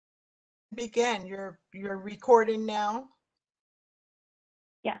Begin. You're recording now.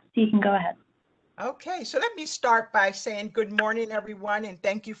 Yes, you can go ahead. Okay, so let me start by saying good morning, everyone, and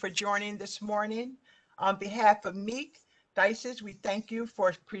thank you for joining this morning. On behalf of Meek Dices, we thank you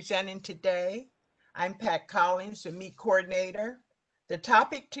for presenting today. I'm Pat Collins, the Meek coordinator. The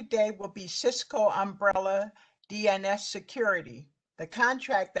topic today will be Cisco Umbrella DNS Security. The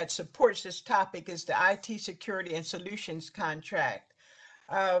contract that supports this topic is the IT Security and Solutions contract.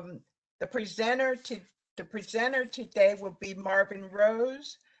 The presenter today will be Marvin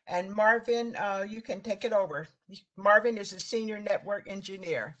Rhoads. And Marvin, you can take it over. Marvin is a senior network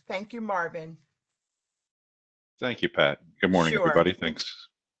engineer. Thank you, Marvin. Thank you, Pat. Good morning, Sure. everybody.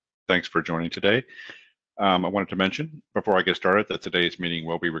 Thanks for joining today. I wanted to mention before I get started that today's meeting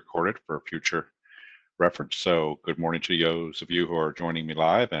will be recorded for future reference. So good morning to those of you who are joining me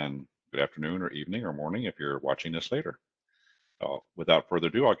live, and good afternoon or evening or morning if you're watching this later. Without further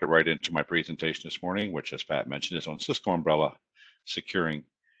ado, I'll get right into my presentation this morning, which, as Pat mentioned, is on Cisco Umbrella securing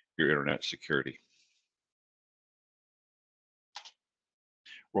your internet security.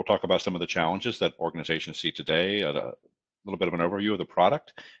 We'll talk about some of the challenges that organizations see today, a little bit of an overview of the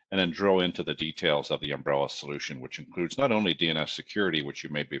product, and then drill into the details of the Umbrella solution, which includes not only DNS security, which you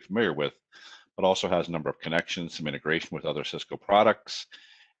may be familiar with, but also has a number of connections, some integration with other Cisco products,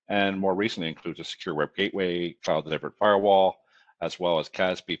 and more recently includes a secure web gateway, cloud-delivered firewall, as well as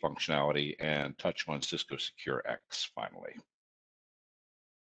CASB functionality, and touch on Cisco Secure X finally.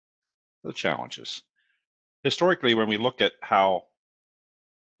 The challenges. Historically, when we look at how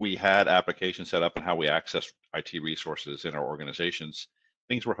we had applications set up and how we access IT resources in our organizations,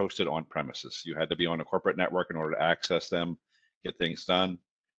 things were hosted on premises. You had to be on a corporate network in order to access them, get things done.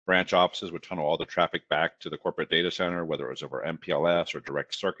 Branch offices would tunnel all the traffic back to the corporate data center, whether it was over MPLS or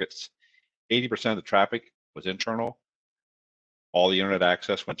direct circuits. 80% of the traffic was internal. All the internet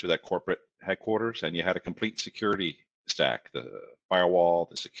access went to that corporate headquarters, and you had a complete security stack, the firewall,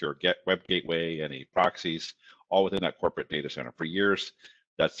 the secure web gateway, any proxies, all within that corporate data center. For years,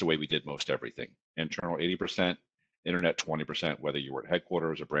 that's the way we did most everything. Internal 80%, internet 20%, whether you were at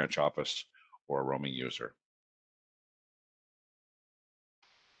headquarters, a branch office, or a roaming user.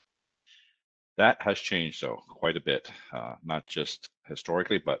 That has changed, though, quite a bit, not just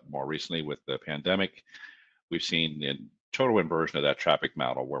historically, but more recently with the pandemic. We've seen the total inversion of that traffic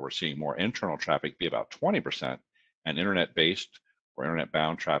model, where we're seeing more internal traffic be about 20%, and internet-based or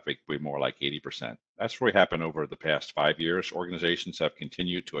internet-bound traffic be more like 80%. That's really happened over the past 5 years. Organizations have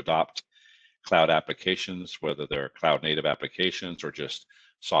continued to adopt cloud applications, whether they're cloud-native applications or just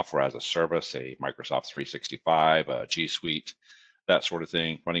software as a service, a Microsoft 365, a G Suite, that sort of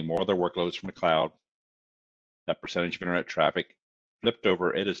thing, running more of their workloads from the cloud. That percentage of internet traffic flipped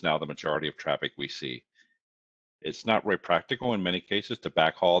over. It is now the majority of traffic we see. It's not very practical in many cases to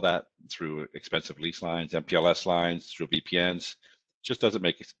backhaul that through expensive lease lines, MPLS lines, through VPNs. It just doesn't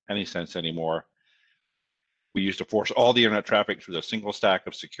make any sense anymore. We used to force all the internet traffic through the single stack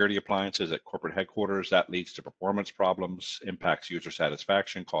of security appliances at corporate headquarters. That leads to performance problems, impacts user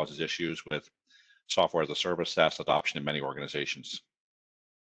satisfaction, causes issues with software as a service, SaaS adoption in many organizations.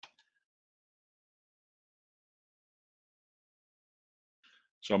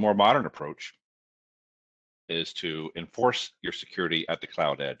 So a more modern approach is to enforce your security at the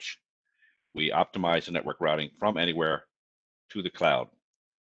cloud edge. We optimize the network routing from anywhere to the cloud.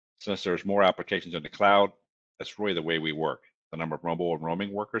 Since there's more applications in the cloud, that's really the way we work. The number of mobile and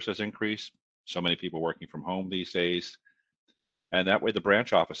roaming workers has increased. So many people working from home these days. And that way the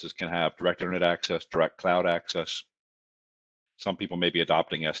branch offices can have direct internet access, direct cloud access. Some people may be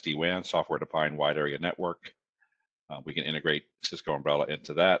adopting SD-WAN, software-defined wide area network. We can integrate Cisco Umbrella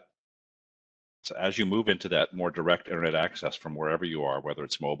into that. So as you move into that more direct internet access from wherever you are, whether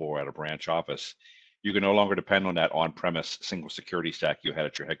it's mobile or at a branch office, you can no longer depend on that on-premise single security stack you had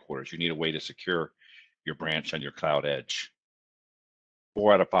at your headquarters. You need a way to secure your branch and your cloud edge.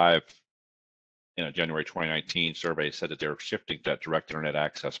 4 out of 5 in a January 2019 survey said that they're shifting to that direct internet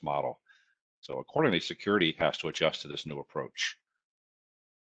access model. So accordingly, security has to adjust to this new approach.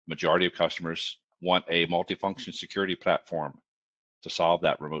 Majority of customers want a multifunction security platform to solve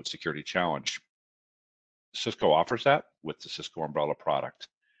that remote security challenge. Cisco offers that with the Cisco Umbrella product.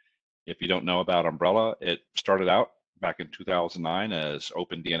 If you don't know about Umbrella, it started out back in 2009 as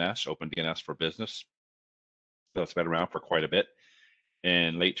OpenDNS for business. So it's been around for quite a bit.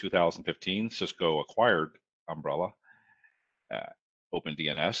 In late 2015, Cisco acquired Umbrella,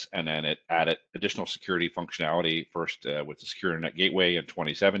 OpenDNS, and then it added additional security functionality, first with the Secure Internet Gateway in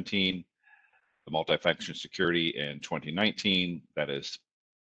 2017, the multifunction security in 2019, that is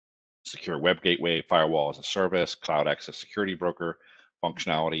Secure Web Gateway, Firewall as a Service, Cloud Access Security Broker,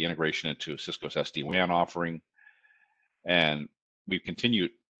 functionality, integration into Cisco's SD-WAN offering. And we've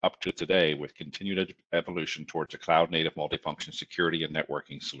continued up to today with continued evolution towards a cloud-native multifunction security and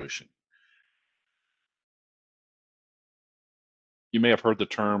networking solution. You may have heard the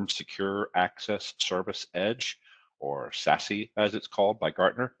term Secure Access Service Edge, or SASE as it's called by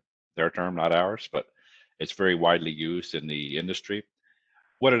Gartner. Their term, not ours, but it's very widely used in the industry.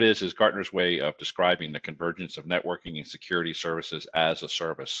 What it is Gartner's way of describing the convergence of networking and security services as a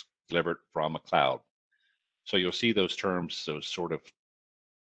service delivered from a cloud. So you'll see those terms, those sort of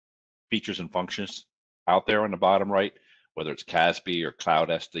features and functions out there on the bottom right, whether it's CASB or Cloud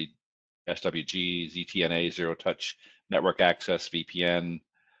SWG, ZTNA, Zero Touch Network Access, VPN,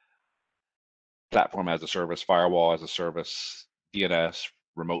 Platform as a Service, Firewall as a Service, DNS,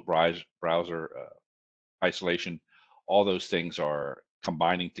 Remote Browser Isolation. All those things are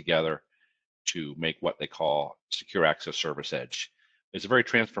combining together to make what they call Secure Access Service Edge. It's a very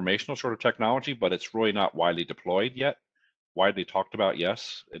transformational sort of technology, but it's really not widely deployed yet. Widely talked about,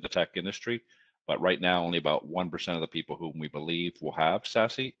 yes, in the tech industry, but right now only about 1% of the people whom we believe will have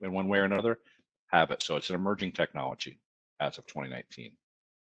SASE in one way or another have it. So it's an emerging technology as of 2019.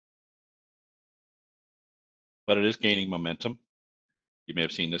 But it is gaining momentum. You may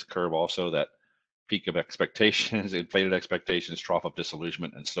have seen this curve also, that peak of expectations, inflated expectations, trough of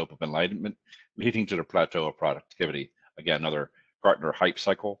disillusionment, and slope of enlightenment, leading to the plateau of productivity. Again, another Gartner hype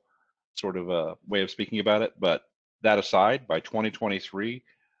cycle sort of a way of speaking about it. But that aside, by 2023,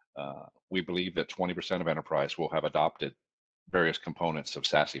 we believe that 20% of enterprise will have adopted various components of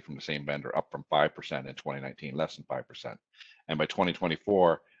SASE from the same vendor, up from 5% in 2019, less than 5%. And by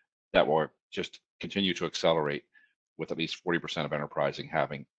 2024, that will just continue to accelerate, with at least 40% of enterprises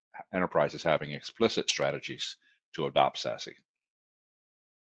having explicit strategies to adopt SASE.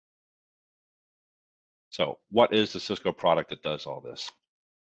 So what is the Cisco product that does all this?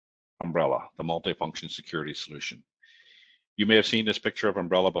 Umbrella, the multifunction security solution. You may have seen this picture of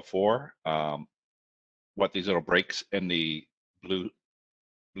Umbrella before. What these little breaks in the blue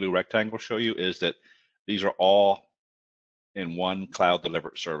rectangle show you is that these are all in one cloud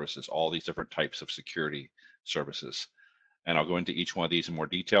delivered services, all these different types of security services. And I'll go into each one of these in more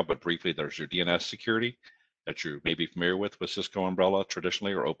detail, but briefly, there's your DNS security that you may be familiar with Cisco Umbrella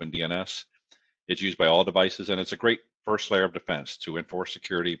traditionally, or Open DNS. It's used by all devices, and it's a great first layer of defense to enforce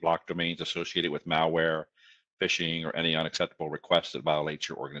security, block domains associated with malware, phishing, or any unacceptable requests that violate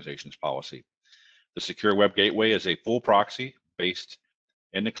your organization's policy. The Secure Web Gateway is a full proxy based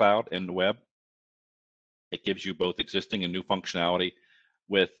in the cloud, in the web. It gives you both existing and new functionality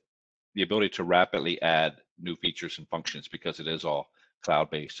with the ability to rapidly add new features and functions, because it is all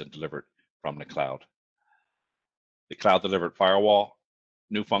cloud-based and delivered from the cloud. The cloud-delivered firewall,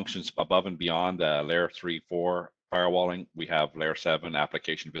 new functions above and beyond the layer 3-4 firewalling. We have layer 7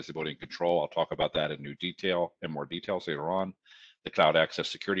 application visibility and control. I'll talk about that in more details later on. The Cloud Access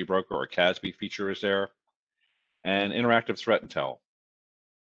Security Broker, or CASB, feature is there, and interactive threat intel.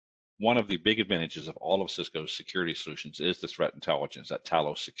 One of the big advantages of all of Cisco's security solutions is the threat intelligence at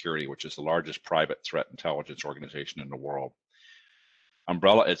Talos Security, which is the largest private threat intelligence organization in the world.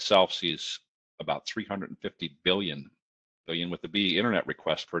 Umbrella itself sees about 350 billion with the B, internet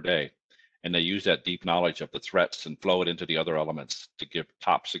requests per day. And they use that deep knowledge of the threats and flow it into the other elements to give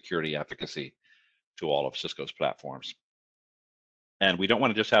top security efficacy to all of Cisco's platforms. And we don't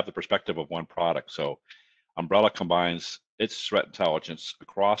want to just have the perspective of one product. So Umbrella combines its threat intelligence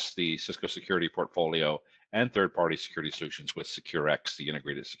across the Cisco security portfolio and third-party security solutions with SecureX, the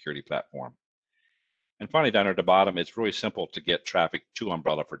integrated security platform. And finally, down at the bottom, it's really simple to get traffic to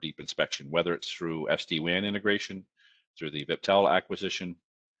Umbrella for deep inspection, whether it's through SD-WAN integration, through the Viptel acquisition,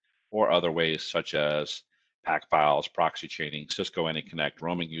 or other ways such as pack files, proxy chaining, Cisco AnyConnect,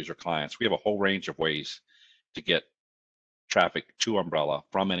 roaming user clients. We have a whole range of ways to get traffic to Umbrella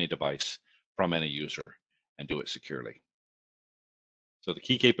from any device, from any user, and do it securely. So the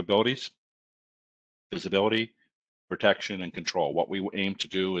key capabilities: visibility, protection, and control. What we aim to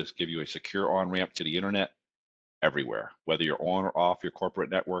do is give you a secure on-ramp to the internet everywhere, whether you're on or off your corporate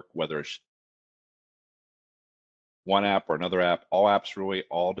network, whether it's one app or another app, all apps really,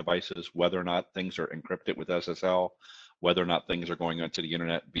 all devices, whether or not things are encrypted with SSL, whether or not things are going onto the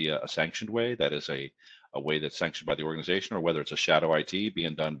internet via a sanctioned way, that is a way that's sanctioned by the organization, or whether it's a shadow IT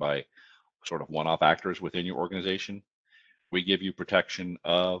being done by sort of one-off actors within your organization. We give you protection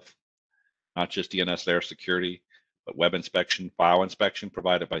of not just DNS layer security, but web inspection, file inspection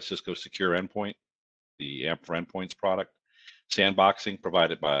provided by Cisco Secure Endpoint, the AMP for Endpoints product, sandboxing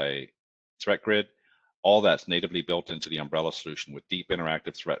provided by ThreatGrid. All that's natively built into the Umbrella solution with deep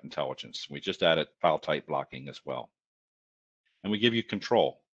interactive threat intelligence. We just added file type blocking as well. And we give you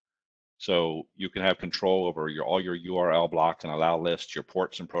control. So you can have control over all your URL block and allow lists, your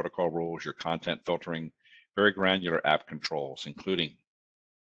ports and protocol rules, your content filtering, very granular app controls, including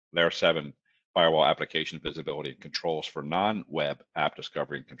Layer 7 firewall application visibility and controls for non-web app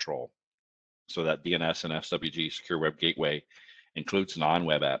discovery and control. So that DNS and SWG Secure Web Gateway includes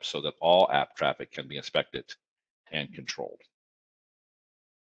non-web apps so that all app traffic can be inspected and controlled.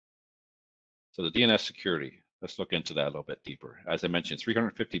 So the DNS security, let's look into that a little bit deeper. As I mentioned,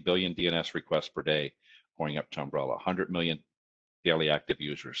 350 billion DNS requests per day going up to Umbrella, 100 million daily active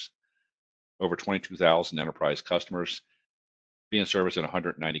users, over 22,000 enterprise customers being serviced in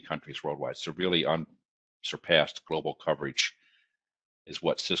 190 countries worldwide. So really unsurpassed global coverage is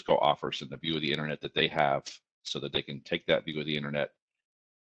what Cisco offers in the view of the internet that they have, so that they can take that view of the internet,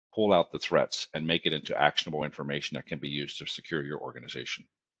 pull out the threats, and make it into actionable information that can be used to secure your organization.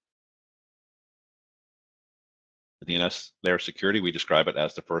 The DNS layer security, we describe it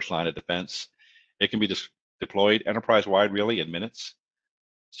as the first line of defense. It can be deployed enterprise-wide really in minutes.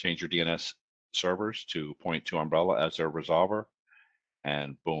 Change your DNS servers to point to Umbrella as their resolver,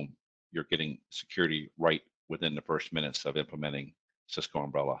 and boom, you're getting security right within the first minutes of implementing Cisco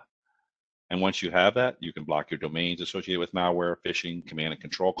Umbrella. And once you have that, you can block your domains associated with malware, phishing, command and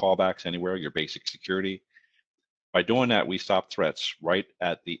control callbacks anywhere, your basic security. By doing that, we stop threats right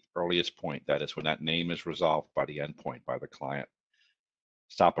at the earliest point. That is when that name is resolved by the endpoint, by the client.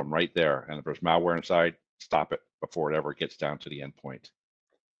 Stop them right there. And if there's malware inside, stop it before it ever gets down to the endpoint.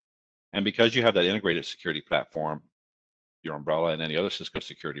 And because you have that integrated security platform, your Umbrella and any other Cisco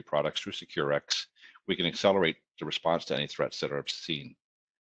security products through SecureX, we can accelerate the response to any threats that are seen.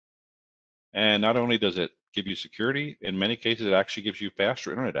 And not only does it give you security, in many cases, it actually gives you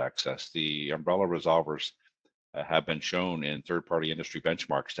faster internet access. The Umbrella resolvers have been shown in third-party industry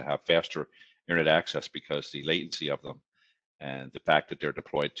benchmarks to have faster internet access because the latency of them and the fact that they're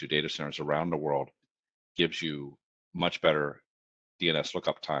deployed to data centers around the world gives you much better DNS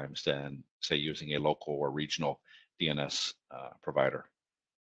lookup times than, say, using a local or regional DNS provider.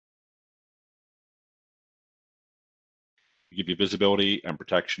 We give you visibility and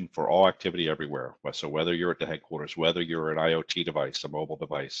protection for all activity everywhere. So whether you're at the headquarters, whether you're an IoT device, a mobile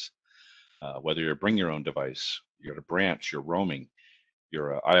device, whether you're bring your own device, you're at a branch, you're roaming,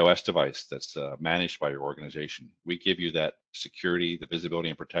 you're an iOS device that's managed by your organization. We give you that security, the visibility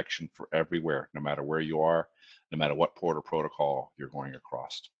and protection for everywhere, no matter where you are, no matter what port or protocol you're going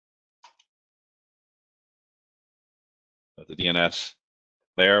across. The DNS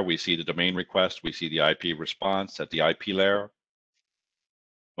layer, we see the domain request, we see the IP response at the IP layer.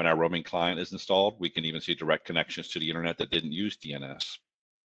 When our roaming client is installed, we can even see direct connections to the internet that didn't use DNS.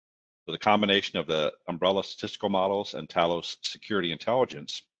 So the combination of the Umbrella statistical models and Talos security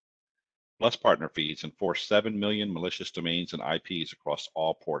intelligence, plus partner feeds, enforce 7 million malicious domains and IPs across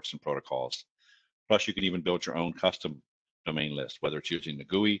all ports and protocols. Plus, you can even build your own custom domain list, whether it's using the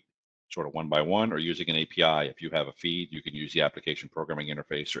GUI, sort of one by one, or using an API. If you have a feed, you can use the application programming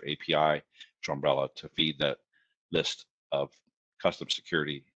interface or API to Umbrella to feed that list of custom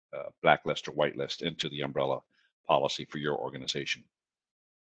security blacklist or whitelist into the Umbrella policy for your organization.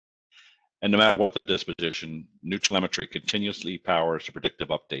 And no matter what the disposition, new telemetry continuously powers the predictive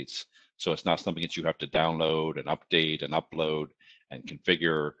updates. So it's not something that you have to download and update and upload and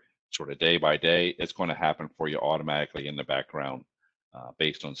configure sort of day by day. It's going to happen for you automatically in the background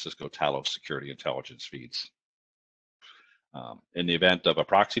based on Cisco Talos security intelligence feeds. In the event of a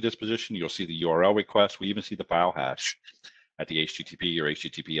proxy disposition, you'll see the URL request. We even see the file hash at the HTTP or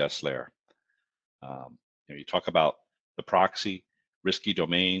HTTPS layer. You talk about the proxy, risky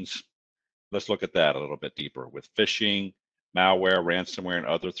domains. Let's look at that a little bit deeper. With phishing, malware, ransomware, and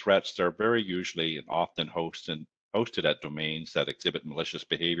other threats, they're very usually and often hosted at domains that exhibit malicious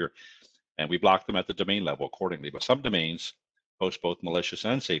behavior, and we block them at the domain level accordingly. But some domains host both malicious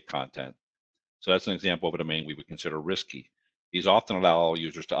and safe content. So that's an example of a domain we would consider risky. These often allow all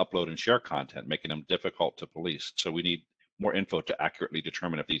users to upload and share content, making them difficult to police. So we need more info to accurately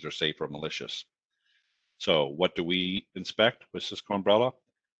determine if these are safe or malicious. So what do we inspect with Cisco Umbrella?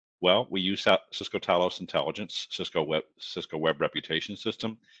 Well, we use Cisco Talos Intelligence, Cisco Web Reputation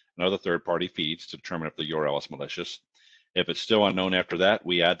System, and other third-party feeds to determine if the URL is malicious. If it's still unknown after that,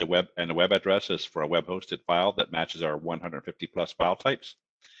 we add the web address is for a web-hosted file that matches our 150+ file types.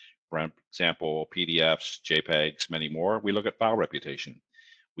 For example, PDFs, JPEGs, many more. We look at file reputation.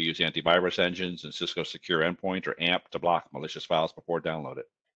 We use antivirus engines and Cisco Secure Endpoint or AMP to block malicious files before download it.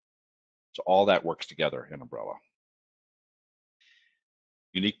 So all that works together in Umbrella.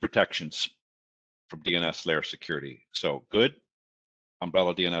 Unique protections from DNS layer security. So good,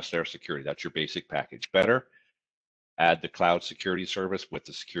 Umbrella DNS layer security, that's your basic package. Better, add the cloud security service with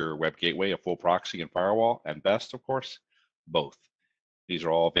the secure web gateway, a full proxy and firewall, and best, of course, both. These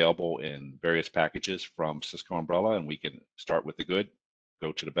are all available in various packages from Cisco Umbrella, and we can start with the good,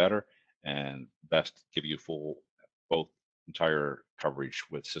 go to the better, and best give you full, both entire coverage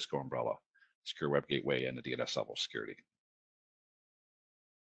with Cisco Umbrella, secure web gateway, and the DNS level security.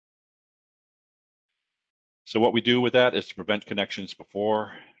 So what we do with that is to prevent connections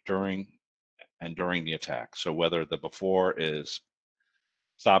before, during, and during the attack. So whether the before is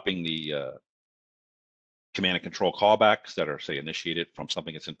stopping the command and control callbacks that are, say, initiated from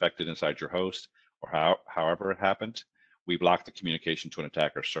something that's infected inside your host, or however it happened, we block the communication to an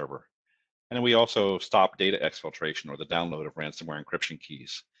attacker's server. And then we also stop data exfiltration or the download of ransomware encryption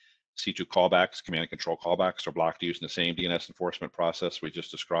keys. C2 callbacks, command and control callbacks, are blocked using the same DNS enforcement process we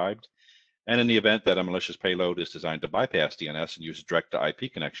just described. And in the event that a malicious payload is designed to bypass DNS and use a direct to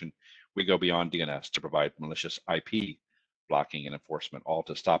IP connection, we go beyond DNS to provide malicious IP blocking and enforcement, all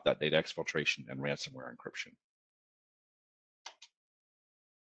to stop that data exfiltration and ransomware encryption.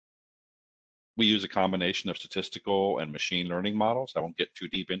 We use a combination of statistical and machine learning models. I won't get too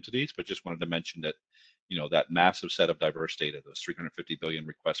deep into these, but just wanted to mention that, that massive set of diverse data, those 350 billion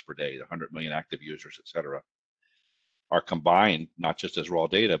requests per day, the 100 million active users, et cetera, are combined not just as raw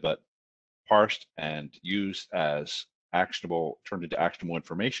data, but parsed and used as turned into actionable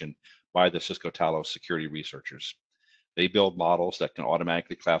information by the Cisco Talos security researchers. They build models that can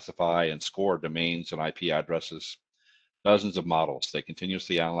automatically classify and score domains and IP addresses, dozens of models. They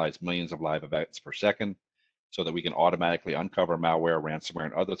continuously analyze millions of live events per second so that we can automatically uncover malware, ransomware,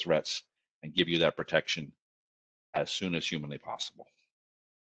 and other threats and give you that protection as soon as humanly possible.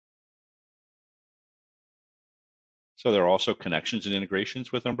 So there are also connections and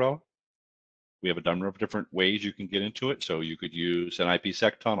integrations with Umbrella. We have a number of different ways you can get into it. So you could use an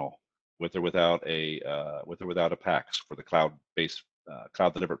IPsec tunnel with or without a PAX for the cloud-based,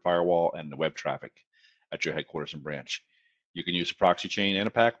 cloud-delivered firewall and the web traffic at your headquarters and branch. You can use a proxy chain and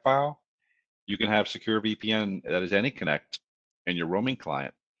a PAC file. You can have secure VPN that is AnyConnect in your roaming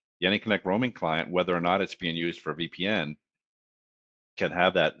client. The AnyConnect roaming client, whether or not it's being used for VPN, can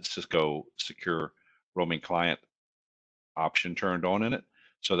have that Cisco secure roaming client option turned on in it,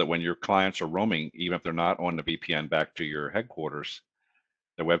 so that when your clients are roaming, even if they're not on the VPN back to your headquarters,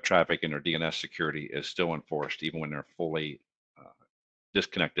 the web traffic and their DNS security is still enforced, even when they're fully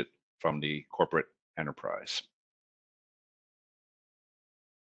disconnected from the corporate enterprise.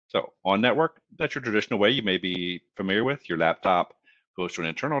 So on network, that's your traditional way you may be familiar with. Your laptop goes to an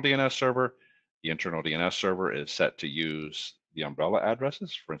internal DNS server. The internal DNS server is set to use the Umbrella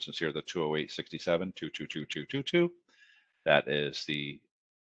addresses. For instance, here, the 208.67.222.222. That is the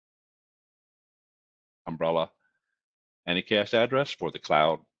Umbrella Anycast address for the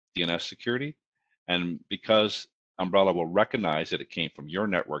cloud DNS security. And because Umbrella will recognize that it came from your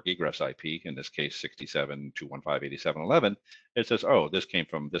network egress IP, in this case 67.215.87.11, it says, oh, this came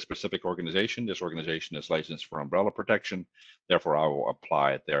from this specific organization. This organization is licensed for Umbrella protection. Therefore, I will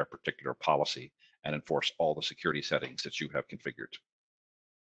apply their particular policy and enforce all the security settings that you have configured.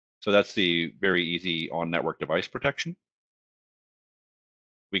 So that's the very easy on-network device protection.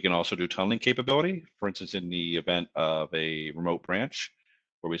 We can also do tunneling capability. For instance, in the event of a remote branch,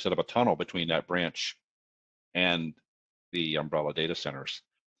 where we set up a tunnel between that branch and the Umbrella data centers,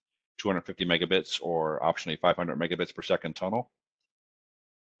 250 megabits or optionally 500 megabits per second tunnel.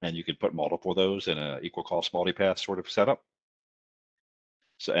 And you can put multiple of those in an equal cost multipath sort of setup.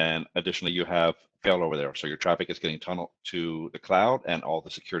 So, and additionally, you have failover there. So your traffic is getting tunneled to the cloud and all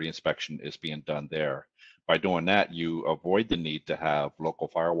the security inspection is being done there. By doing that, you avoid the need to have local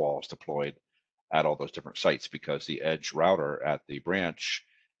firewalls deployed at all those different sites, because the edge router at the branch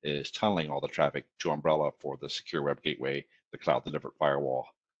is tunneling all the traffic to Umbrella for the secure web gateway, the cloud delivered firewall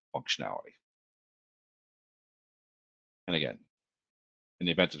functionality. And again, in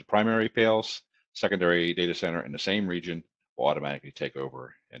the event that the primary fails, secondary data center in the same region will automatically take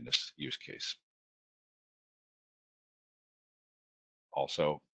over in this use case.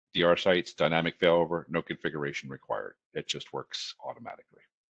 Also, DR sites, dynamic failover, no configuration required. It just works automatically.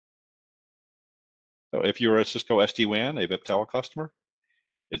 So if you're a Cisco SD-WAN, a Viptela customer,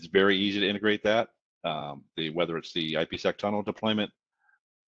 it's very easy to integrate that. Whether it's the IPsec tunnel deployment,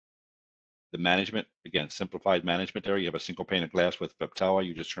 the management, again, simplified management there. You have a single pane of glass with Viptela.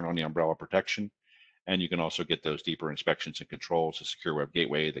 You just turn on the Umbrella protection, and you can also get those deeper inspections and controls, the secure web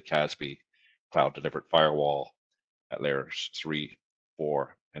gateway, the CASB, cloud delivered firewall at layers 3,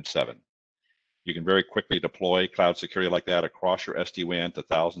 4, and 7. You can very quickly deploy cloud security like that across your SD-WAN to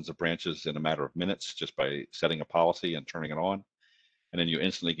thousands of branches in a matter of minutes, just by setting a policy and turning it on. And then you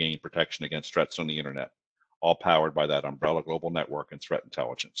instantly gain protection against threats on the internet, all powered by that Umbrella global network and threat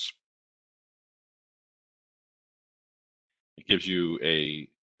intelligence. It gives you a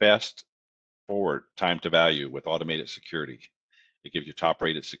fast forward time to value with automated security. It gives you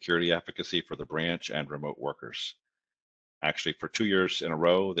top-rated security efficacy for the branch and remote workers. Actually, for 2 years in a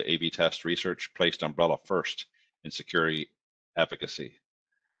row, the A/B test research placed Umbrella first in security efficacy.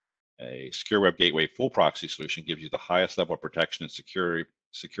 A secure web gateway full proxy solution gives you the highest level of protection and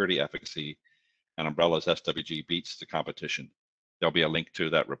security efficacy, and Umbrella's SWG beats the competition. There'll be a link to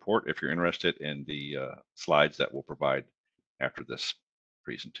that report if you're interested in the slides that we'll provide after this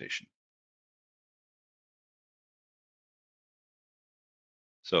presentation.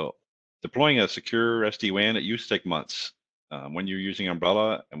 So deploying a secure SD-WAN, it used to take months. When you're using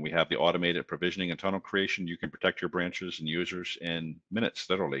Umbrella and we have the automated provisioning and tunnel creation, you can protect your branches and users in minutes,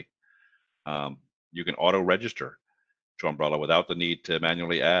 literally. You can auto-register to Umbrella without the need to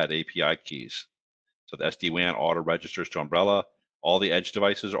manually add API keys. So the SD-WAN auto-registers to Umbrella. All the edge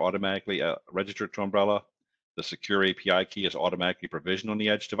devices are automatically registered to Umbrella. The secure API key is automatically provisioned on the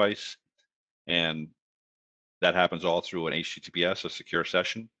edge device. And that happens all through an HTTPS, a secure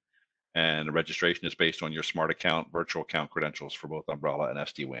session. And the registration is based on your smart account, virtual account credentials for both Umbrella and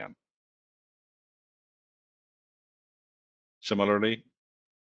SD-WAN. Similarly,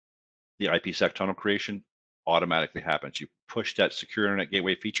 the IPsec tunnel creation automatically happens. You push that secure internet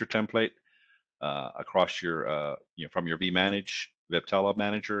gateway feature template across your, from your vManage, Viptela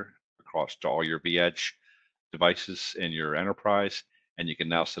manager, across to all your vEdge devices in your enterprise, and you can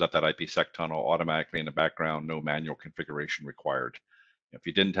now set up that IPsec tunnel automatically in the background, no manual configuration required. If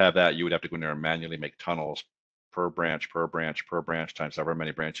you didn't have that, you would have to go in there and manually make tunnels per branch, times however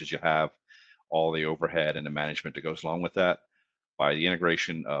many branches you have, all the overhead and the management that goes along with that. By the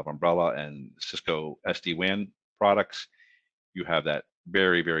integration of Umbrella and Cisco SD-WAN products, you have that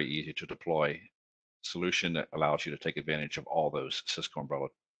very, very easy to deploy solution that allows you to take advantage of all those Cisco Umbrella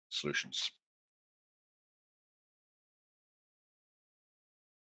solutions.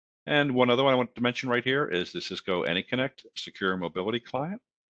 And one other one I want to mention right here is the Cisco AnyConnect Secure Mobility Client.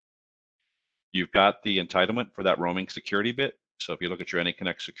 You've got the entitlement for that roaming security bit. So if you look at your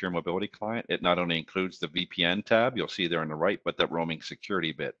AnyConnect Secure Mobility Client, it not only includes the VPN tab, you'll see there on the right, but that roaming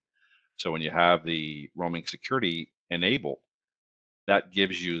security bit. So when you have the roaming security enabled, that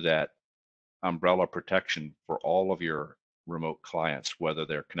gives you that umbrella protection for all of your remote clients, whether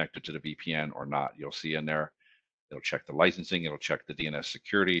they're connected to the VPN or not. You'll see in there, it'll check the licensing, it'll check the DNS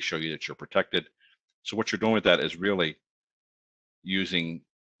security, show you that you're protected. So what you're doing with that is really using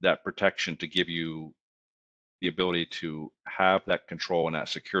that protection to give you the ability to have that control and that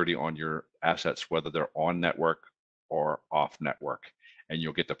security on your assets, whether they're on network or off network. And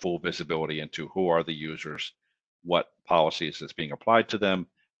you'll get the full visibility into who are the users, what policies is being applied to them,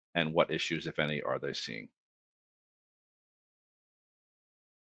 and what issues, if any, are they seeing.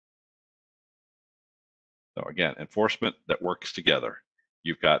 So again, enforcement that works together.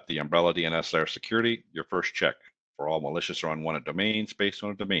 You've got the Umbrella DNS layer security, your first check for all malicious or unwanted domains based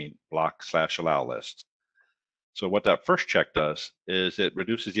on a domain block/allow list. So what that first check does is it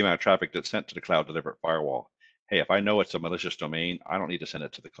reduces the amount of traffic that's sent to the cloud delivered firewall. Hey, if I know it's a malicious domain, I don't need to send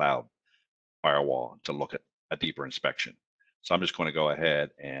it to the cloud firewall to look at a deeper inspection. So I'm just going to go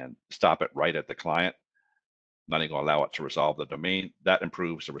ahead and stop it right at the client. I'm not even going to allow it to resolve the domain. That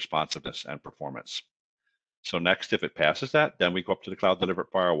improves the responsiveness and performance. So next, if it passes that, then we go up to the cloud delivered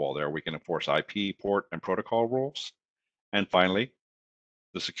firewall. There we can enforce IP, port, and protocol rules. And finally,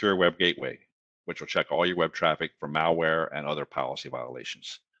 the secure web gateway, which will check all your web traffic for malware and other policy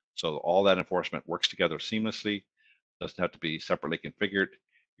violations. So all that enforcement works together seamlessly, doesn't have to be separately configured.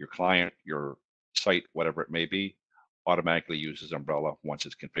 Your client, your site, whatever it may be, automatically uses Umbrella once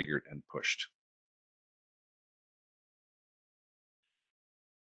it's configured and pushed.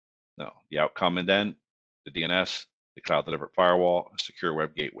 Now, the outcome, and then the DNS, the cloud delivered firewall, secure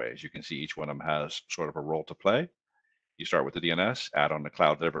web gateway. As you can see, each one of them has sort of a role to play. You start with the DNS, add on the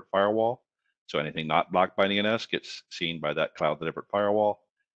cloud delivered firewall. So anything not blocked by DNS gets seen by that cloud delivered firewall.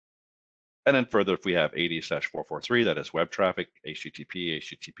 And then further, if we have 80/443, that is web traffic, HTTP,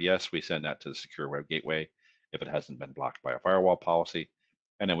 HTTPS, we send that to the secure web gateway if it hasn't been blocked by a firewall policy.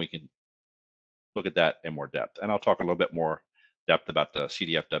 And then we can look at that in more depth. And I'll talk a little bit more depth about the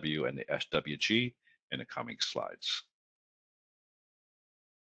CDFW and the SWG in the coming slides.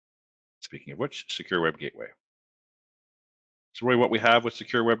 Speaking of which, secure web gateway. So really what we have with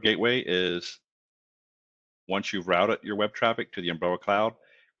secure web gateway is once you've routed your web traffic to the Umbrella cloud,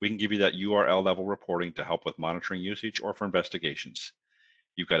 we can give you that URL level reporting to help with monitoring usage or for investigations.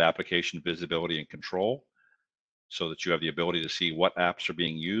 You've got application visibility and control so that you have the ability to see what apps are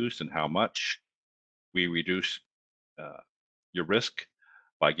being used and how much. We reduce your risk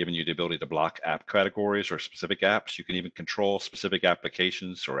by giving you the ability to block app categories or specific apps. You can even control specific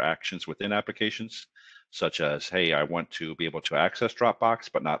applications or actions within applications, such as, hey, I want to be able to access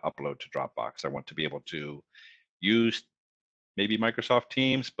Dropbox, but not upload to Dropbox. I want to be able to use maybe Microsoft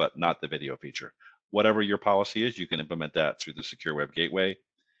Teams, but not the video feature. Whatever your policy is, you can implement that through the Secure Web Gateway.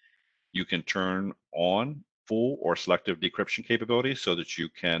 You can turn on full or selective decryption capabilities so that you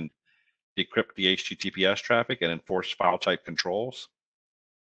can decrypt the HTTPS traffic and enforce file type controls.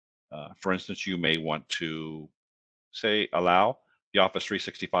 For instance, you may want to, say, allow the Office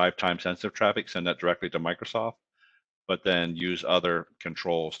 365 time-sensitive traffic, send that directly to Microsoft, but then use other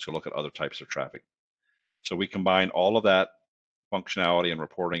controls to look at other types of traffic. So we combine all of that functionality and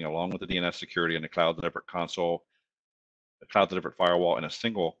reporting along with the DNS security and the cloud delivered console, the cloud delivered firewall in a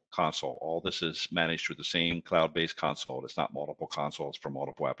single console. All this is managed through the same cloud-based console. It's not multiple consoles for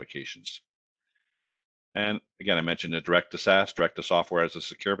multiple applications. And again, I mentioned the direct to SaaS, direct to software as a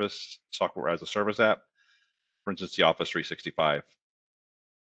service, software as a service app. For instance, the Office 365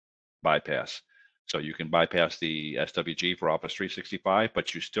 bypass. So you can bypass the SWG for Office 365,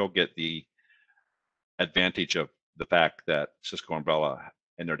 but you still get the advantage of the fact that Cisco Umbrella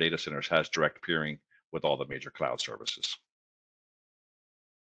in their data centers has direct peering with all the major cloud services.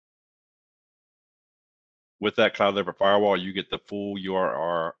 With that cloud delivered firewall, you get the full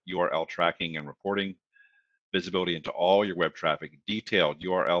URL tracking and reporting, visibility into all your web traffic, detailed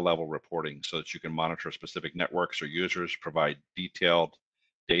URL level reporting so that you can monitor specific networks or users, provide detailed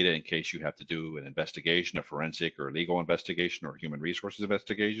data in case you have to do an investigation, a forensic or legal investigation or human resources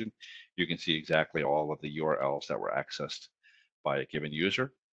investigation. You can see exactly all of the URLs that were accessed by a given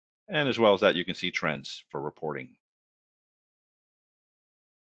user. And as well as that, you can see trends for reporting.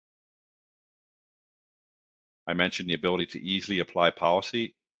 I mentioned the ability to easily apply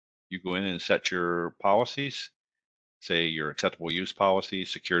policy. You go in and set your policies, say your acceptable use policies,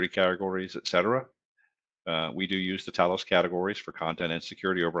 security categories, etc. We do use the Talos categories for content and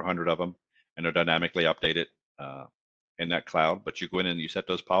security, over 100 of them, and they're dynamically updated in that cloud. But you go in and you set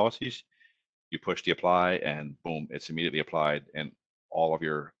those policies, you push the apply, and boom, it's immediately applied in all of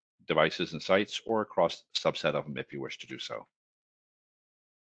your devices and sites, or across a subset of them if you wish to do so.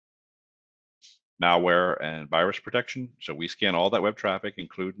 Malware and virus protection. So we scan all that web traffic,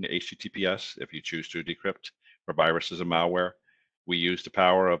 including the HTTPS, if you choose to decrypt for viruses and malware. We use the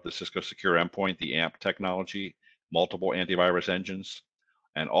power of the Cisco Secure Endpoint, the AMP technology, multiple antivirus engines,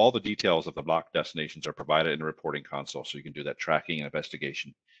 and all the details of the blocked destinations are provided in the reporting console, so you can do that tracking and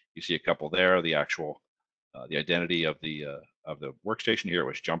investigation. You see a couple there, the actual, the identity of the workstation here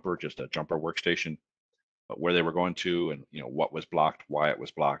was Jumper, just a Jumper workstation. But where they were going to and what was blocked, why it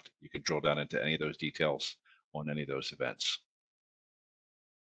was blocked, you could drill down into any of those details on any of those events.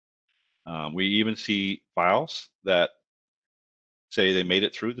 We even see files that say they made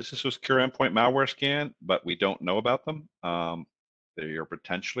it through the Cisco Secure Endpoint malware scan, but we don't know about them. They are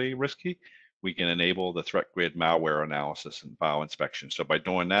potentially risky. We can enable the threat grid malware analysis and file inspection. So by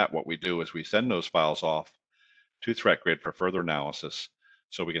doing that, what we do is we send those files off to threat grid for further analysis,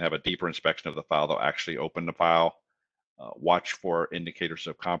 so we can have a deeper inspection of the file. They'll actually open the file, watch for indicators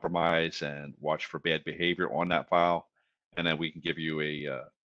of compromise, and watch for bad behavior on that file. And then we can give you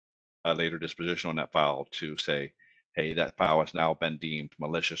a later disposition on that file to say, hey, that file has now been deemed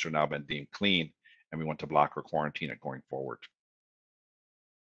malicious or now been deemed clean, and we want to block or quarantine it going forward.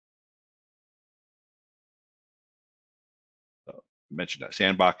 Mentioned that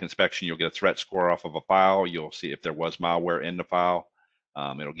sandbox inspection, you'll get a threat score off of a file. You'll see if there was malware in the file.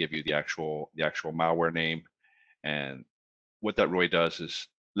 It'll give you the actual malware name. And what that really does is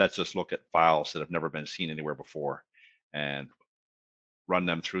lets us look at files that have never been seen anywhere before and run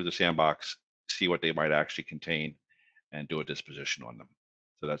them through the sandbox, see what they might actually contain, and do a disposition on them.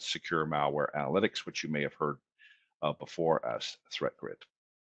 So that's secure malware analytics, which you may have heard of before as threat grid.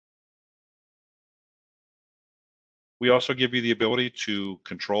 We also give you the ability to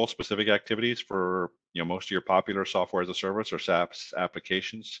control specific activities for most of your popular software as a service or SaaS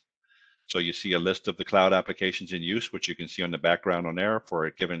applications. So you see a list of the cloud applications in use, which you can see on the background on there for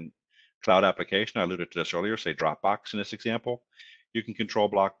a given cloud application. I alluded to this earlier, say Dropbox in this example. You can control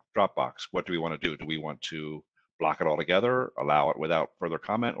block Dropbox. What do we want to do? Do we want to block it altogether, allow it without further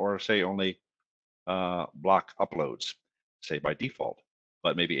comment, or say only block uploads, say by default?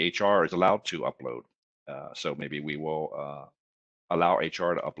 But maybe HR is allowed to upload. So maybe we will allow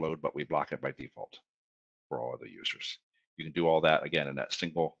HR to upload, but we block it by default for all other users. You can do all that again in that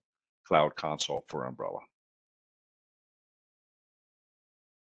single cloud console for Umbrella.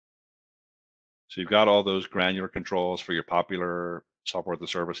 So you've got all those granular controls for your popular software as a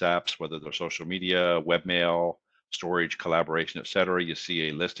service apps, whether they're social media, webmail, storage, collaboration, et cetera. You see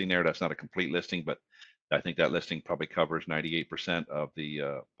a listing there. That's not a complete listing, but I think that listing probably covers 98% of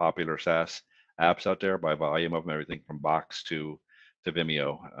the popular SaaS apps out there by volume of them, everything from Box to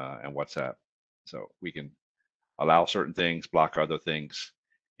Vimeo and WhatsApp. So we can allow certain things, block other things,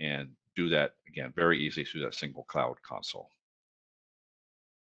 and do that, again, very easily through that single cloud console.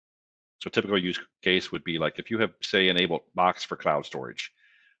 So a typical use case would be like if you have, say, enabled Box for cloud storage,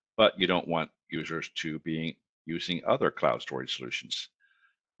 but you don't want users to be using other cloud storage solutions.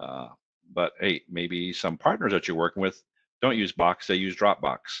 But hey, maybe some partners that you're working with don't use Box, they use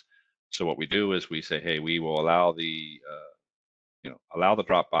Dropbox. So what we do is we say, hey, we will allow the allow the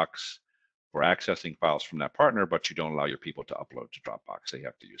Dropbox for accessing files from that partner, but you don't allow your people to upload to Dropbox. They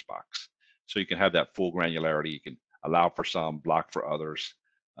have to use Box. So you can have that full granularity. You can allow for some, block for others,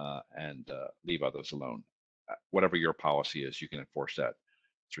 and leave others alone. Whatever your policy is, you can enforce that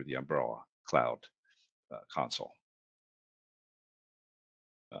through the Umbrella Cloud console.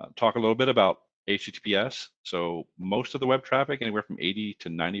 Talk a little bit about HTTPS. So most of the web traffic, anywhere from 80 to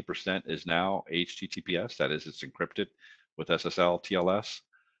 90%, is now HTTPS. That is, it's encrypted with SSL, TLS.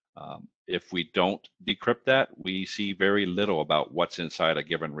 If we don't decrypt that, we see very little about what's inside a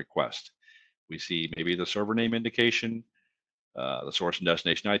given request. We see maybe the server name indication, the source and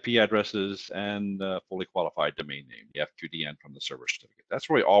destination IP addresses, and fully qualified domain name, the FQDN from the server certificate. That's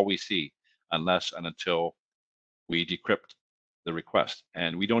really all we see unless and until we decrypt the request.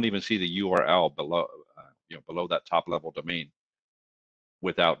 And we don't even see the URL below, below that top level domain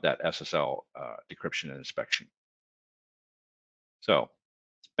without that SSL decryption and inspection. So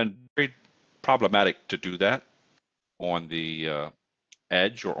it's been very problematic to do that on the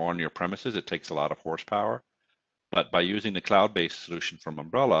edge or on your premises. It takes a lot of horsepower. But by using the cloud-based solution from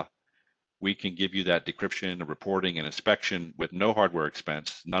Umbrella, we can give you that decryption, reporting, and inspection with no hardware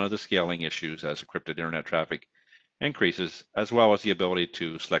expense, none of the scaling issues as encrypted internet traffic increases, as well as the ability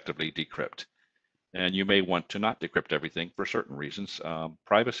to selectively decrypt. And you may want to not decrypt everything for certain reasons.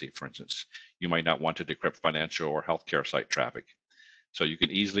 Privacy, for instance. You might not want to decrypt financial or healthcare site traffic. So you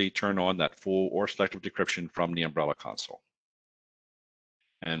can easily turn on that full or selective decryption from the Umbrella console.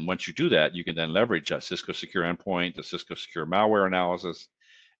 And once you do that, you can then leverage that Cisco Secure Endpoint, the Cisco Secure Malware Analysis,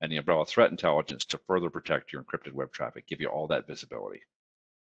 and the Umbrella Threat Intelligence to further protect your encrypted web traffic, give you all that visibility.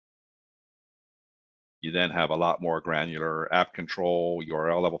 You then have a lot more granular app control,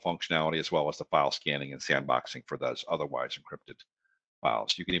 URL level functionality, as well as the file scanning and sandboxing for those otherwise encrypted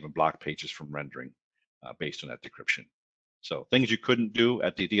files. You can even block pages from rendering based on that decryption. So things you couldn't do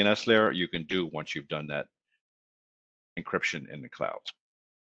at the DNS layer, you can do once you've done that encryption in the cloud.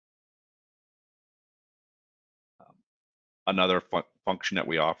 Another function that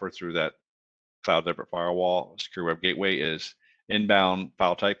we offer through that cloud delivered firewall secure web gateway is inbound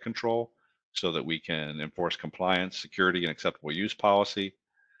file type control, so that we can enforce compliance, security, and acceptable use policy.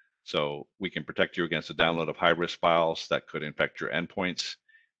 So we can protect you against the download of high-risk files that could infect your endpoints.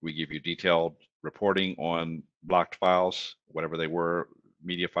 We give you detailed reporting on blocked files, whatever they were,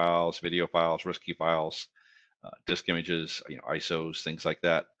 media files, video files, risky files, disk images, ISOs, things like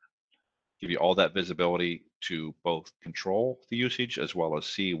that. Give you all that visibility to both control the usage as well as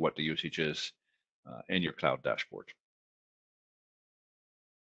see what the usage is in your cloud dashboard.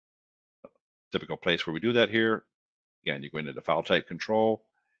 Typical place where we do that here. Again, you go into the file type control.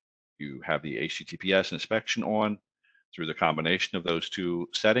 You have the HTTPS inspection on. Through the combination of those two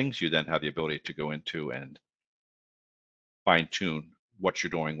settings, you then have the ability to go into and fine tune what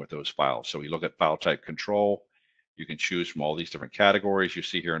you're doing with those files. So we look at file type control. You can choose from all these different categories you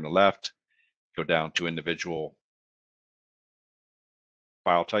see here on the left. Go down to individual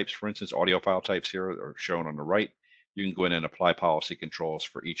file types. For instance, audio file types here are shown on the right. You can go in and apply policy controls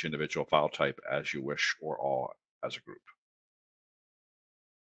for each individual file type as you wish, or all as a group.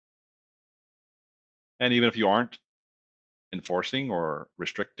 And even if you aren't enforcing or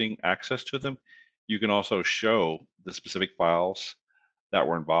restricting access to them, you can also show the specific files that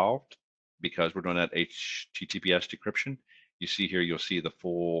were involved. Because we're doing that HTTPS decryption, you see here, you'll see the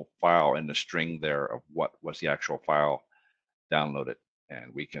full file and the string there of what was the actual file downloaded.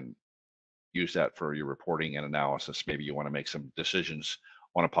 And we can use that for your reporting and analysis. Maybe you want to make some decisions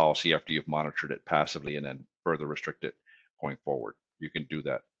on a policy after you've monitored it passively and then further restrict it going forward. You can do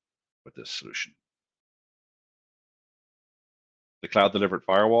that with this solution. The cloud delivered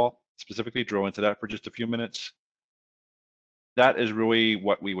firewall, specifically drill into that for just a few minutes. That is really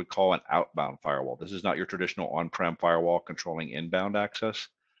what we would call an outbound firewall. This is not your traditional on-prem firewall controlling inbound access.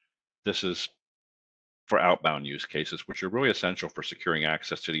 This is for outbound use cases, which are really essential for securing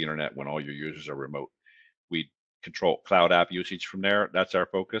access to the internet when all your users are remote. We control cloud app usage from there. That's our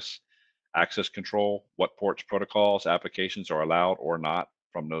focus. Access control, what ports, protocols, applications are allowed or not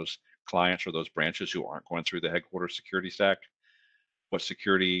from those clients or those branches who aren't going through the headquarters security stack. What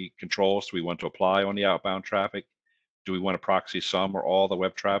security controls do we want to apply on the outbound traffic? Do we want to proxy some or all the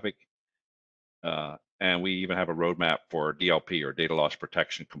web traffic? And we even have a roadmap for DLP or data loss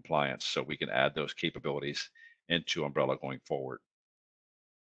protection compliance, so we can add those capabilities into Umbrella going forward.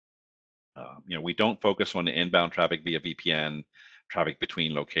 We don't focus on the inbound traffic via VPN, traffic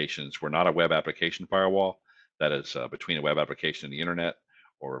between locations. We're not a web application firewall that is between a web application and the internet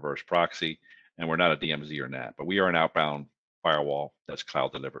or reverse proxy, and we're not a DMZ or NAT, but we are an outbound firewall that's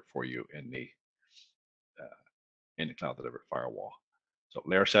cloud delivered for you in the cloud delivered firewall. So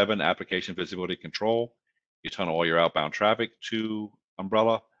layer 7 application visibility control. You tunnel all your outbound traffic to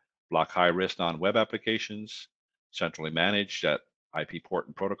Umbrella, block high risk non-web applications, centrally manage that IP port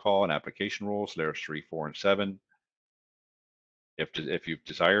and protocol and application rules, layers 3, 4, and 7. If you've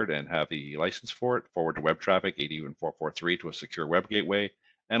desired and have the license for it, forward to web traffic 80 and 443 to a secure web gateway,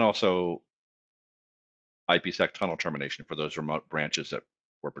 and also IPsec tunnel termination for those remote branches that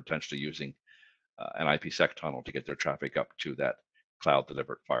were potentially using an IPsec tunnel to get their traffic up to that cloud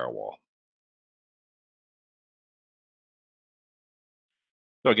delivered firewall.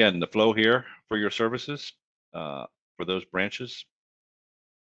 So again, the flow here for your services for those branches: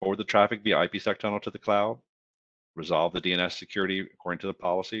 forward the traffic via IPsec tunnel to the cloud, resolve the DNS security according to the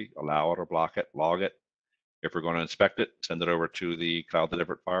policy, allow it or block it, log it. If we're going to inspect it, send it over to the cloud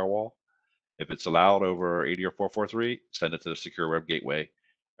delivered firewall. If it's allowed over 80 or 443, send it to the secure web gateway.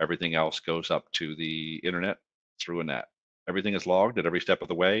 Everything else goes up to the internet through a NAT. Everything is logged at every step of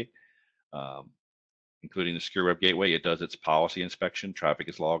the way, including the secure web gateway. It does its policy inspection. Traffic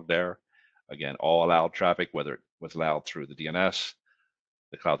is logged there. Again, all allowed traffic, whether it was allowed through the DNS,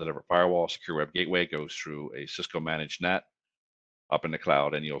 the cloud delivered firewall, secure web gateway, goes through a Cisco managed NAT up in the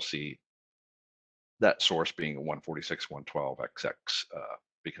cloud, and you'll see that source being a 146.112xx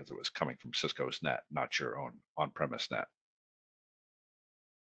because it was coming from Cisco's NAT, not your own on-premise NAT.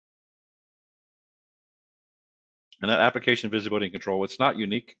 And that application visibility and control, it's not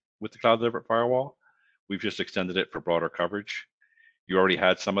unique with the cloud delivered firewall. We've just extended it for broader coverage. You already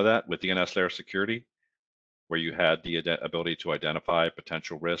had some of that with DNS layer security, where you had the ability to identify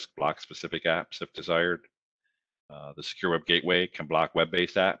potential risk, block specific apps if desired. The secure web gateway can block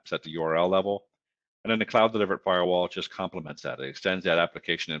web-based apps at the URL level. And then the cloud delivered firewall just complements that. It extends that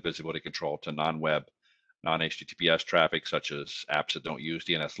application and visibility control to non-web, non-HTTPS traffic, such as apps that don't use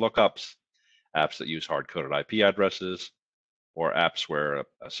DNS lookups, apps that use hard-coded IP addresses, or apps where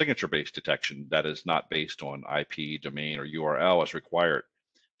a signature-based detection that is not based on IP, domain, or URL is required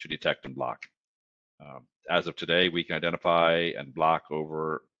to detect and block. As of today, we can identify and block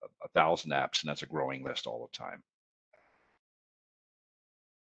over 1,000 apps, and that's a growing list all the time.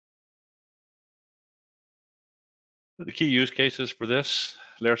 The key use cases for this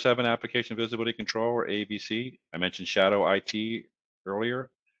layer 7 application visibility control, or AVC. I mentioned shadow IT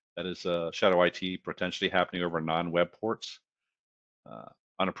earlier. That is shadow IT potentially happening over non-web ports.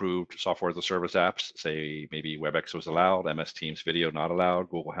 Unapproved software as a service apps, say maybe WebEx was allowed, MS Teams video not allowed,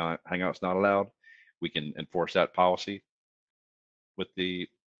 Google Hangouts not allowed. We can enforce that policy with the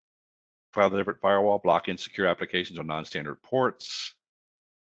cloud delivered firewall, block insecure applications on non-standard ports,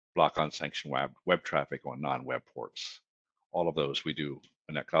 block unsanctioned web traffic on non-web ports. All of those we do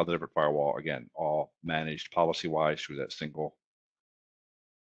in that cloud delivered firewall, again, all managed policy-wise through that single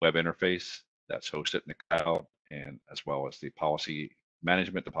web interface that's hosted in the cloud, and as well as the policy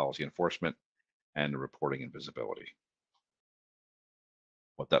management, the policy enforcement, and the reporting and visibility.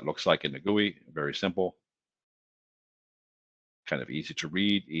 What that looks like in the GUI, very simple, kind of easy to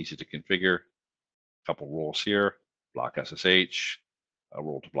read, easy to configure. A couple rules here: block SSH, a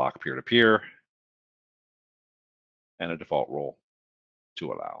rule to block peer-to-peer, and a default rule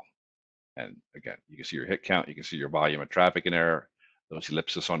to allow. And again, you can see your hit count, you can see your volume of traffic in there. Those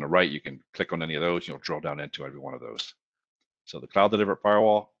ellipses on the right, you can click on any of those, you'll drill down into every one of those. So the cloud delivered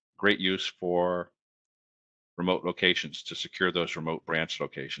firewall, great use for remote locations to secure those remote branch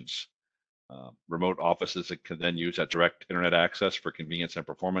locations. Remote offices that can then use that direct internet access for convenience and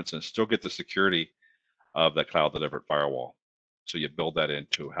performance and still get the security of that cloud delivered firewall. So you build that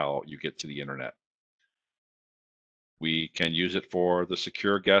into how you get to the internet. We can use it for the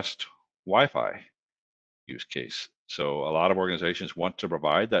secure guest Wi-Fi use case. So a lot of organizations want to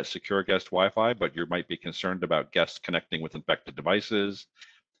provide that secure guest Wi-Fi, but you might be concerned about guests connecting with infected devices,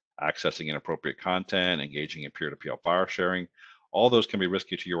 accessing inappropriate content, engaging in peer-to-peer file sharing. All those can be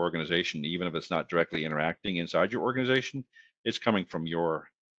risky to your organization, even if it's not directly interacting inside your organization. It's coming from your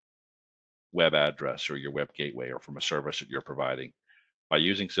web address or your web gateway or from a service that you're providing. By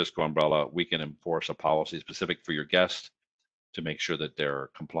using Cisco Umbrella, we can enforce a policy specific for your guest to make sure that their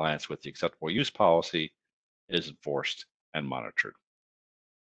compliance with the acceptable use policy is enforced and monitored.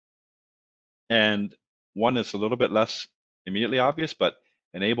 And one that's a little bit less immediately obvious, but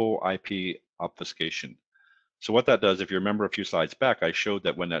enable IP obfuscation. So what that does, if you remember a few slides back, I showed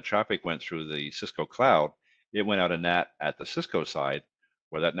that when that traffic went through the Cisco cloud, it went out a NAT at the Cisco side,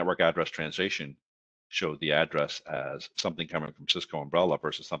 where that network address translation showed the address as something coming from Cisco Umbrella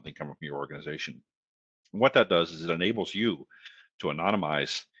versus something coming from your organization. And what that does is it enables you to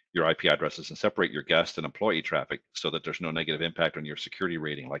anonymize your IP addresses and separate your guest and employee traffic so that there's no negative impact on your security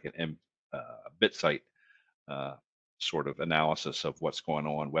rating, like an bit site sort of analysis of what's going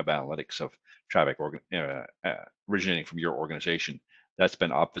on, web analytics of traffic originating from your organization. That's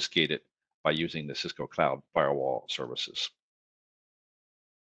been obfuscated by using the Cisco Cloud Firewall services.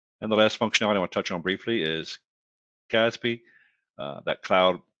 And the last functionality I want to touch on briefly is CASB, that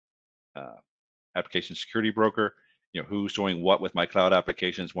cloud application security broker. Who's doing what with my cloud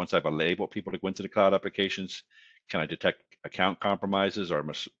applications? Once I've enabled people to go into the cloud applications, can I detect account compromises or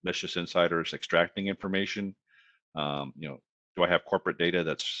malicious insiders extracting information? Do I have corporate data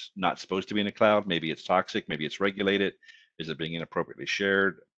that's not supposed to be in the cloud? Maybe it's toxic, maybe it's regulated. Is it being inappropriately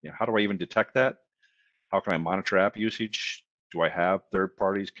shared? How do I even detect that? How can I monitor app usage? Do I have third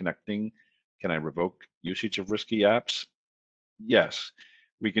parties connecting? Can I revoke usage of risky apps? Yes,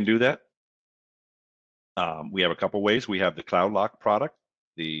 we can do that. We have a couple ways. We have the Cloud Lock product,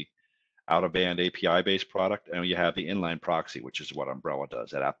 the out-of-band API-based product, and you have the inline proxy, which is what Umbrella does,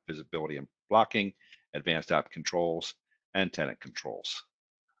 that app visibility and blocking, advanced app controls, and tenant controls.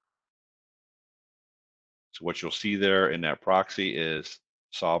 So what you'll see there in that proxy is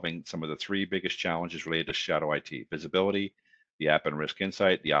solving some of the three biggest challenges related to shadow IT: visibility, the app and risk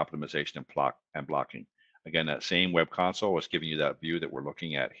insight, the optimization and blocking. Again, that same web console is giving you that view that we're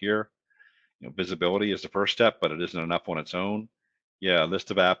looking at here. Visibility is the first step, but it isn't enough on its own. Yeah, a list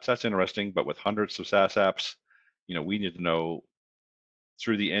of apps, that's interesting, but with hundreds of SaaS apps, we need to know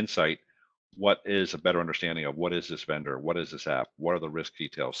through the insight, what is a better understanding of what is this vendor, what is this app, what are the risk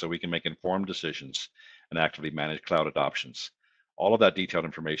details, so we can make informed decisions and actively manage cloud adoptions. All of that detailed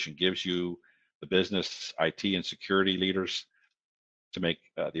information gives you, the business, IT, and security leaders, to make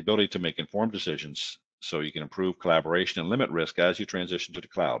the ability to make informed decisions so you can improve collaboration and limit risk as you transition to the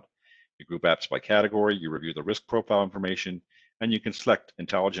cloud. You group apps by category, you review the risk profile information, and you can select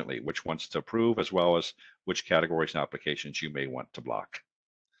intelligently which ones to approve, as well as which categories and applications you may want to block.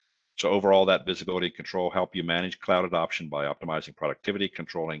 So overall, that visibility control help you manage cloud adoption by optimizing productivity,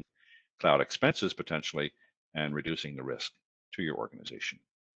 controlling cloud expenses potentially, and reducing the risk to your organization.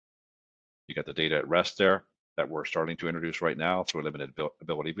 You got the data at rest there that we're starting to introduce right now through a limited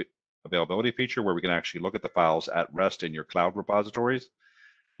availability feature, where we can actually look at the files at rest in your cloud repositories.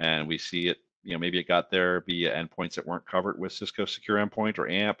 And we see it, maybe it got there via endpoints that weren't covered with Cisco Secure Endpoint or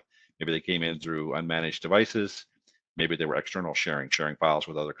AMP. Maybe they came in through unmanaged devices. Maybe they were external sharing files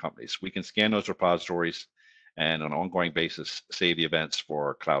with other companies. We can scan those repositories and on an ongoing basis, save the events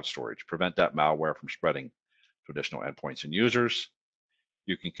for cloud storage, prevent that malware from spreading to additional endpoints and users.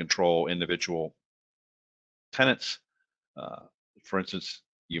 You can control individual tenants. For instance,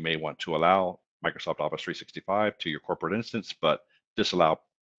 you may want to allow Microsoft Office 365 to your corporate instance, but disallow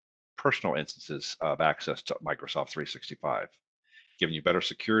personal instances of access to Microsoft 365, giving you better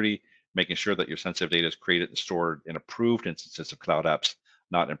security, making sure that your sensitive data is created and stored in approved instances of cloud apps,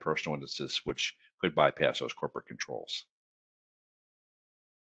 not in personal instances, which could bypass those corporate controls.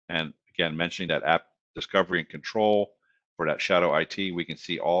 And again, mentioning that app discovery and control for that shadow IT, we can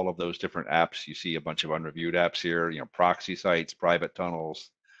see all of those different apps. You see a bunch of unreviewed apps here, proxy sites, private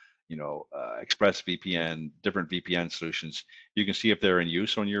tunnels, ExpressVPN, different VPN solutions. You can see if they're in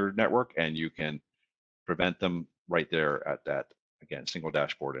use on your network, and you can prevent them right there at that, again, single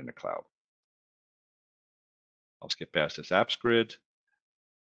dashboard in the cloud. I'll skip past this apps grid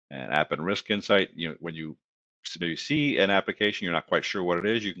and app and risk insight. When you see an application, you're not quite sure what it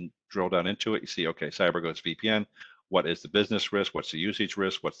is, you can drill down into it. You see, okay, CyberGhost VPN. What is the business risk? What's the usage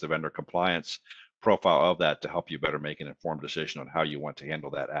risk? What's the vendor compliance profile of that to help you better make an informed decision on how you want to handle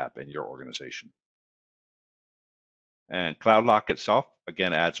that app in your organization? And Cloud Lock itself,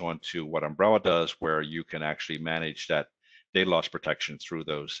 again, adds on to what Umbrella does, where you can actually manage that data loss protection through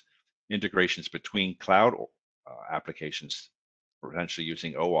those integrations between cloud applications, potentially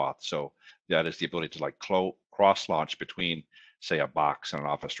using OAuth. So that is the ability to cross-launch between, say, a box and an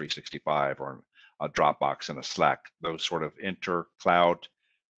Office 365 or a Dropbox and a Slack. Those sort of inter-cloud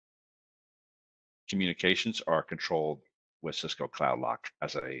communications are controlled with Cisco Cloud Lock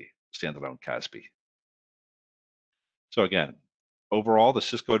as a standalone CASB. So again, overall, the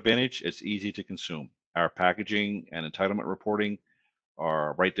Cisco advantage, it's easy to consume. Our packaging and entitlement reporting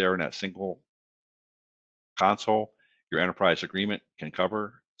are right there in that single console. Your enterprise agreement can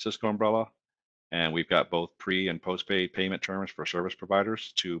cover Cisco Umbrella, and we've got both pre and post-paid payment terms for service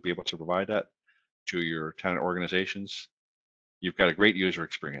providers to be able to provide that to your tenant organizations. You've got a great user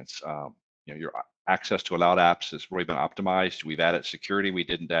experience. Your access to allowed apps has really been optimized. We've added security. We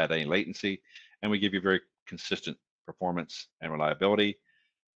didn't add any latency, and we give you very consistent performance and reliability.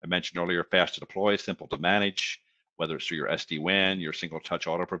 I mentioned earlier, fast to deploy, simple to manage, whether it's through your SD-WAN, your single touch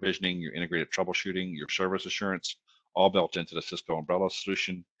auto provisioning, your integrated troubleshooting, your service assurance, all built into the Cisco Umbrella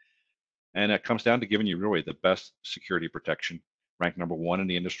solution. And it comes down to giving you really the best security protection, ranked #1 in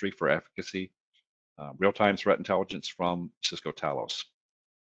the industry for efficacy, real-time threat intelligence from Cisco Talos.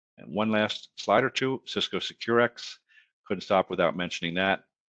 And one last slide or two, Cisco SecureX. Couldn't stop without mentioning that.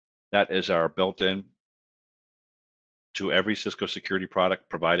 That is our built-in to every Cisco security product,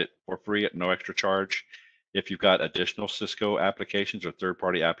 provided for free at no extra charge. If you've got additional Cisco applications or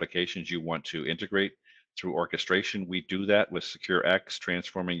third-party applications you want to integrate through orchestration, we do that with SecureX,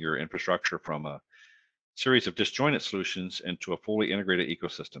 transforming your infrastructure from a series of disjointed solutions into a fully integrated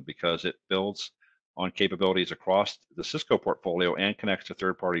ecosystem, because it builds on capabilities across the Cisco portfolio and connects to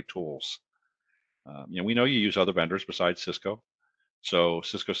third-party tools. We know you use other vendors besides Cisco. So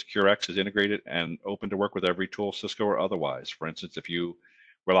Cisco SecureX is integrated and open to work with every tool, Cisco or otherwise. For instance, if you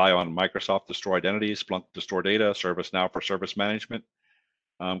rely on Microsoft to store identities, Splunk to store data, ServiceNow for service management,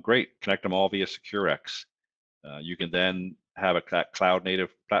 great, connect them all via SecureX. You can then have a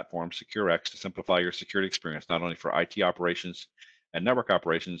cloud-native platform, SecureX, to simplify your security experience, not only for IT operations and network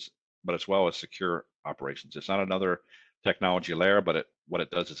operations, but as well as secure operations. It's not another technology layer, but what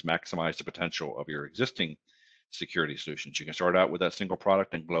it does is maximize the potential of your existing security solutions. You can start out with that single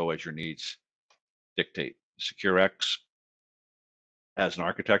product and grow as your needs dictate. SecureX as an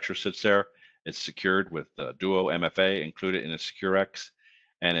architecture sits there. It's secured with Duo MFA included in the SecureX,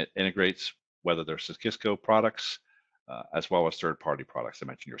 and it integrates whether they're Cisco products as well as third-party products. I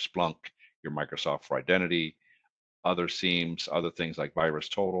mentioned your Splunk, your Microsoft for identity, other SIEMs, other things like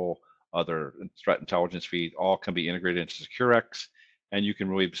VirusTotal, other threat intelligence feed, all can be integrated into SecureX. And you can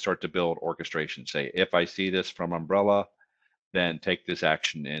really start to build orchestration. Say, if I see this from Umbrella, then take this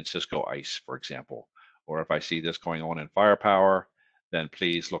action in Cisco ICE, for example. Or if I see this going on in Firepower, then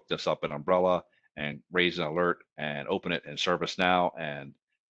please look this up in Umbrella and raise an alert and open it in ServiceNow and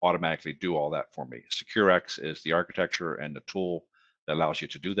automatically do all that for me. SecureX is the architecture and the tool that allows you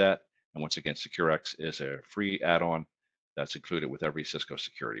to do that. And once again, SecureX is a free add-on that's included with every Cisco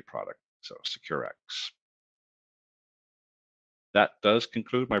security product. So SecureX. That does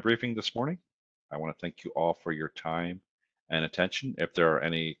conclude my briefing this morning. I want to thank you all for your time and attention. If there are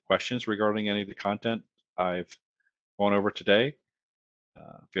any questions regarding any of the content I've gone over today,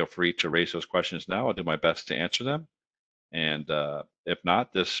 feel free to raise those questions now. I'll do my best to answer them. And if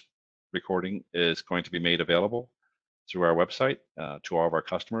not, this recording is going to be made available through our website to all of our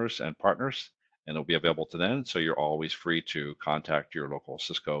customers and partners, and it'll be available to them. So you're always free to contact your local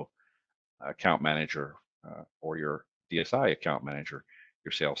Cisco account manager or your DSI account manager,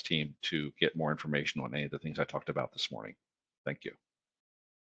 your sales team, to get more information on any of the things I talked about this morning. Thank you.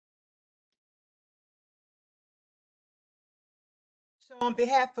 So on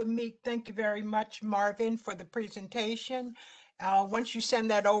behalf of Meek, thank you very much, Marvin, for the presentation. Once you send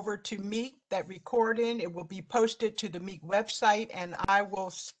that over to Meek, that recording, it will be posted to the Meek website, and I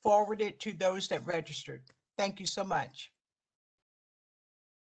will forward it to those that registered. Thank you so much.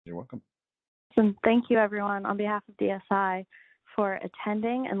 You're welcome. And thank you, everyone, on behalf of DSI for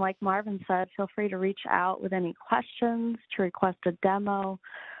attending. And like Marvin said, feel free to reach out with any questions, to request a demo,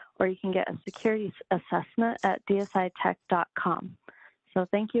 or you can get a security assessment at dsitech.com. So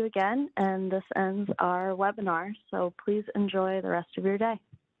thank you again, and this ends our webinar. So please enjoy the rest of your day.